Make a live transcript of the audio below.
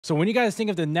So when you guys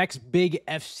think of the next big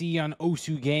FC on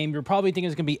Osu game, you're probably thinking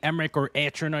it's going to be Emmerich or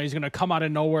Etrina. He's going to come out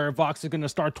of nowhere. Vox is going to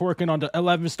start twerking on the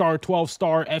 11-star,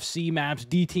 12-star FC maps,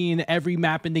 DTing every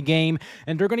map in the game.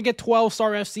 And they're going to get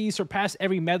 12-star FC, surpass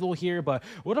every medal here. But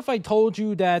what if I told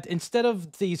you that instead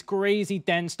of these crazy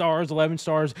 10 stars, 11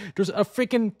 stars, there's a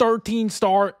freaking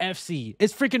 13-star FC?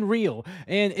 It's freaking real.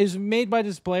 And it's made by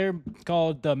this player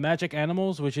called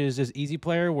TheMagicAnimals, which is this easy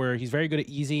player where he's very good at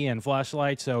easy and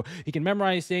flashlight. So he can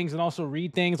memorize things and also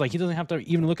read things. Like, he doesn't have to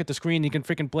even look at the screen. He can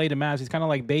freaking play the maps. He's kind of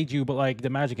like Beiju, but like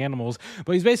TheMagicAnimals.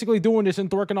 But he's basically doing this and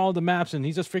twerking all the maps, and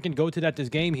he's just freaking goated at this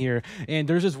game here. And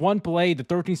there's this one play, the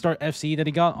 13-star FC that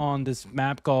he got on this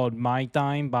map called My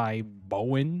Time by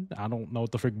Bowen. I don't know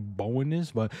what the frick Bowen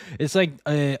is, but it's like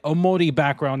a Omori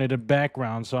background in the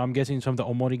background. So I'm guessing it's from the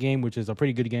Omori game, which is a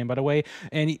pretty good game, by the way.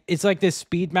 And it's like this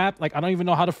speed map. Like, I don't even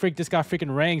know how the frick this guy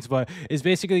freaking ranks, but it's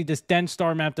basically this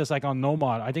 10-star map that's like on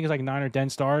Nomad. I think it's like 9 or 10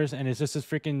 stars, and it's just this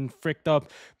freaking fricked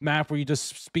up map where you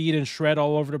just speed and shred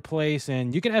all over the place.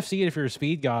 And you can FC it if you're a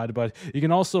speed god, but you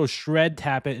can also shred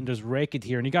tap it and just rake it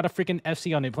here. And you got a freaking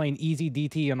FC on it, playing easy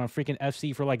DT on a freaking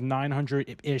FC for like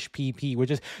 900-ish PP,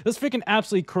 which is just freaking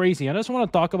absolutely crazy. I just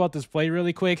want to talk about this play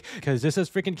really quick because this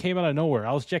just freaking came out of nowhere.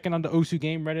 I was checking on the Osu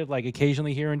game Reddit like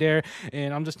occasionally here and there,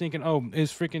 and I'm just thinking, oh,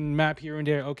 is freaking map here and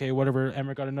there, okay, whatever.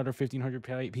 Emmerich got another 1500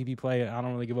 PP play. I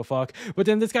don't really give a fuck. But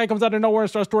then this guy comes out of nowhere and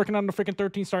starts working on the freaking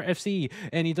 13-star FC,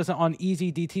 and he does it on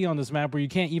easy DT on this map where you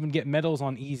can't even get medals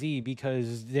on easy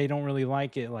because they don't really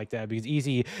like it like that, because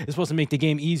easy is supposed to make the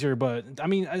game easier. But I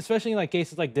mean, especially in like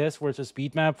cases like this where it's a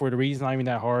speed map where the reason's not even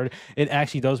that hard, it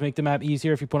actually does make the map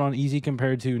easier if you put on easy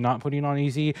compared to not putting on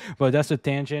easy. But that's a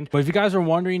tangent. But if you guys are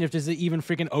wondering if this is even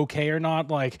freaking okay or not,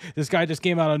 like, this guy just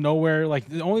came out of nowhere. Like,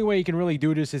 the only way you can really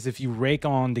do this is if you rake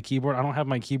on the keyboard. I don't have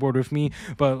my keyboard with me,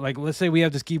 but like, let's say we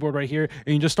have this keyboard right here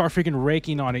and you just start freaking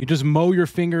raking on it. You just mow your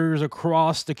fingers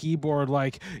across the keyboard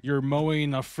like you're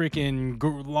mowing a freaking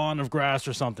lawn of grass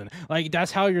or something. Like,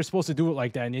 that's how you're supposed to do it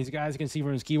like that. And these guys can see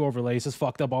from his key overlay, it's just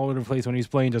fucked up all over the place when he's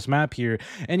playing this map here.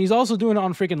 And he's also doing it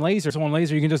on freaking laser. So on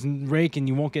laser, you can just rake and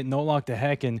you won't get no lock to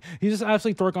heck. And he's just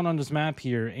absolutely twerking on this map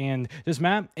here. And this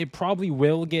map, it probably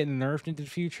will get nerfed into the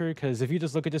future, because if you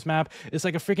just look at this map, it's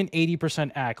like a freaking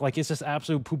 80% act. Like, it's just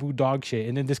absolute poo-poo dog shit.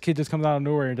 And then this kid just comes out of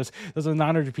nowhere and just does a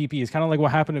 900 PP. It's kind of like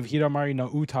what happened with Hiramari no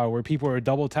Uta, where people were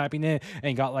double tapping it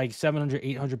and got like 700,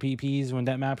 800 PPs when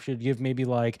that map should give maybe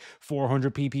like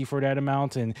 400 PP for that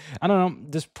amount. And I don't know,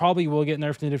 this probably will get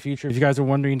nerfed in the future. If you guys are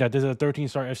wondering that this is a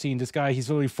 13-star FC, and this guy, he's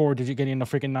literally 4-digit getting a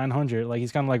freaking 900. Like,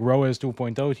 he's kind of like Roas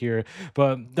 2.0 here.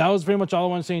 But that was pretty much all I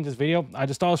want to say in this video. I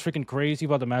just thought it was freaking crazy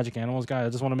about the TheMagicAnimals guy. I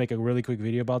just want to make a really quick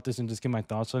video about this and just give my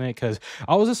thoughts on it, because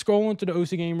I was just scrolling through the OC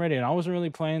game Reddit, and I wasn't really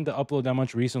planning to upload that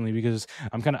much recently because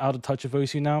I'm kind of out of touch with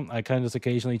OC now. I kind of just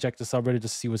occasionally check the subreddit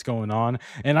just to see what's going on,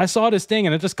 and I saw this thing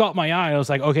and it just caught my eye. I was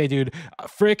like, okay, dude,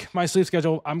 frick my sleep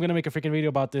schedule. I'm gonna make a freaking video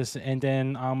about this, and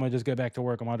then I'm gonna just get back to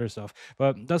work on other stuff.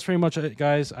 But that's pretty much it,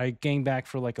 guys. I came back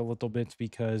for like a little bit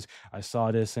because I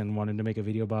saw this and wanted to make a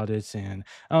video about it, and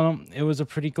it was a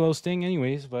pretty close thing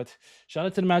anyways. But shout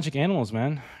out to the TheMagicAnimals,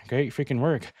 man. Great freaking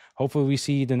work. Hopefully we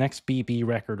see the next PP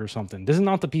record or something. This is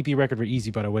not the PP record for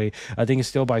easy, by the way. I think it's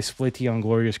still by Splitty on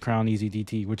Glorious Crown Easy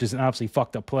DT, which is an absolutely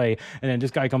fucked up play. And then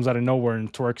this guy comes out of nowhere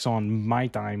and twerks on My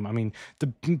Time. I mean, the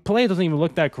play doesn't even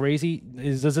look that crazy.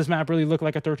 Does this map really look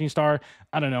like a 13-star?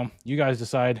 I don't know. You guys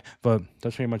decide, but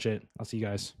that's pretty much it. I'll see you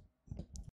guys.